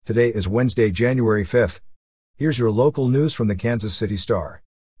Today is Wednesday, January 5th. Here's your local news from the Kansas City Star.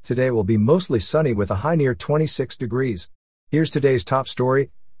 Today will be mostly sunny with a high near 26 degrees. Here's today's top story.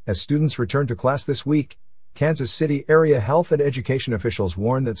 As students return to class this week, Kansas City area health and education officials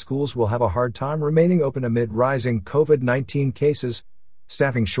warn that schools will have a hard time remaining open amid rising COVID-19 cases,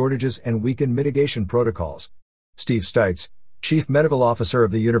 staffing shortages, and weakened mitigation protocols. Steve Stites, Chief Medical Officer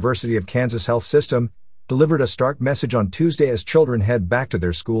of the University of Kansas Health System, delivered a stark message on Tuesday as children head back to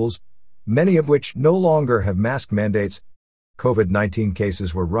their schools, many of which no longer have mask mandates. COVID-19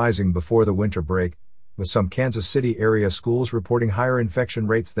 cases were rising before the winter break, with some Kansas City area schools reporting higher infection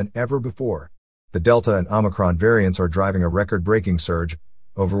rates than ever before. The Delta and Omicron variants are driving a record-breaking surge,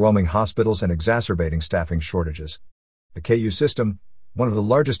 overwhelming hospitals and exacerbating staffing shortages. The KU system, one of the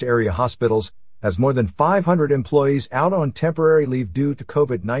largest area hospitals, has more than 500 employees out on temporary leave due to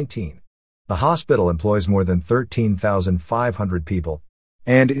COVID-19. The hospital employs more than 13,500 people,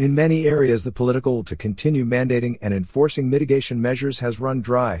 and in many areas the political will to continue mandating and enforcing mitigation measures has run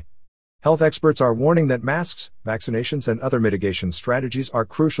dry. Health experts are warning that masks, vaccinations, and other mitigation strategies are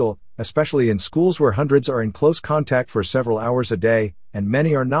crucial, especially in schools where hundreds are in close contact for several hours a day, and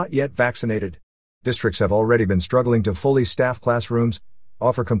many are not yet vaccinated. Districts have already been struggling to fully staff classrooms,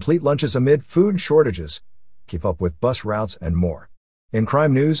 offer complete lunches amid food shortages, keep up with bus routes, and more. In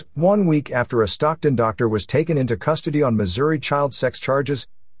crime news, 1 week after a Stockton doctor was taken into custody on Missouri child sex charges,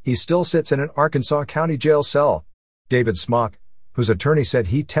 he still sits in an Arkansas County jail cell. David Smock, whose attorney said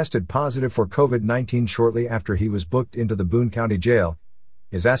he tested positive for COVID-19 shortly after he was booked into the Boone County Jail,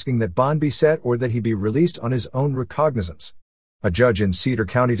 is asking that bond be set or that he be released on his own recognizance. A judge in Cedar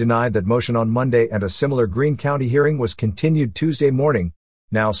County denied that motion on Monday, and a similar Greene County hearing was continued Tuesday morning.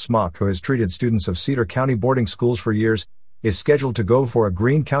 Now Smock, who has treated students of Cedar County boarding schools for years, is scheduled to go before a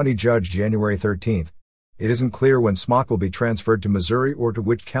Greene County judge January 13th. It isn't clear when Smock will be transferred to Missouri or to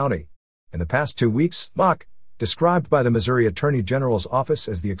which county. In the past 2 weeks, Smock, described by the Missouri Attorney General's office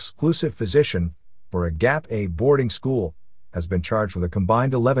as the exclusive physician for a Gap A boarding school, has been charged with a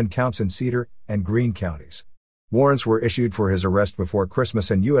combined 11 counts in Cedar and Greene counties. Warrants were issued for his arrest before Christmas,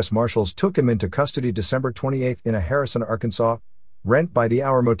 and U.S. Marshals took him into custody December 28 in a Harrison, Arkansas,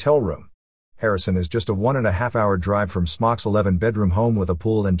 rent-by-the-hour motel room. Harrison is just a 1.5-hour drive from Smock's 11-bedroom home with a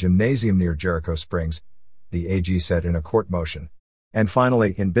pool and gymnasium near Jericho Springs, the AG said in a court motion. And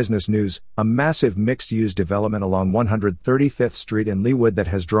finally, in business news, a massive mixed-use development along 135th Street in Leawood that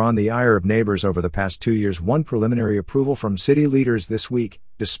has drawn the ire of neighbors over the past 2 years won preliminary approval from city leaders this week,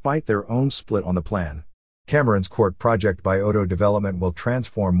 despite their own split on the plan. Cameron's Court project by Odo Development will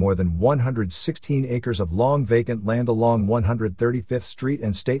transform more than 116 acres of long vacant land along 135th Street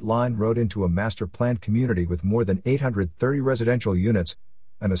and State Line Road into a master-planned community with more than 830 residential units,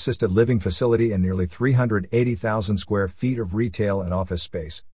 an assisted living facility, and nearly 380,000 square feet of retail and office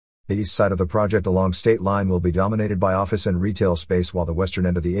space. The east side of the project along State Line will be dominated by office and retail space, while the western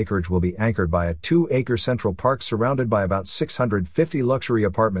end of the acreage will be anchored by a 2-acre central park surrounded by about 650 luxury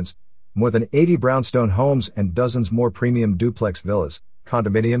apartments, more than 80 brownstone homes, and dozens more premium duplex villas,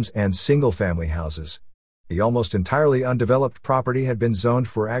 condominiums, and single-family houses. The almost entirely undeveloped property had been zoned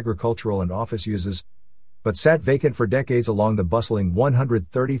for agricultural and office uses, but sat vacant for decades along the bustling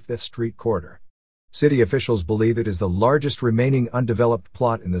 135th Street corridor. City officials believe it is the largest remaining undeveloped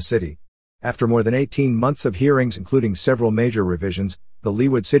plot in the city. After more than 18 months of hearings, including several major revisions, the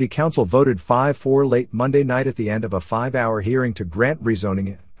Leawood City Council voted 5-4 late Monday night at the end of a 5-hour hearing to grant rezoning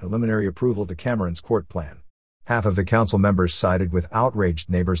and preliminary approval to Cameron's Court plan. Half of the council members sided with outraged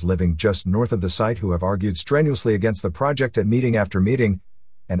neighbors living just north of the site, who have argued strenuously against the project at meeting after meeting,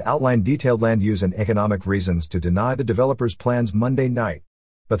 and outlined detailed land use and economic reasons to deny the developer's plans Monday night.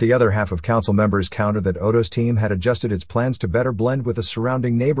 But the other half of council members countered that Odo's team had adjusted its plans to better blend with the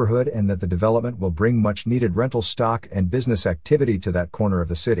surrounding neighborhood, and that the development will bring much-needed rental stock and business activity to that corner of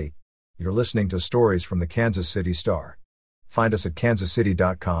the city. You're listening to stories from the Kansas City Star. Find us at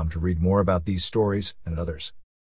kansascity.com to read more about these stories and others.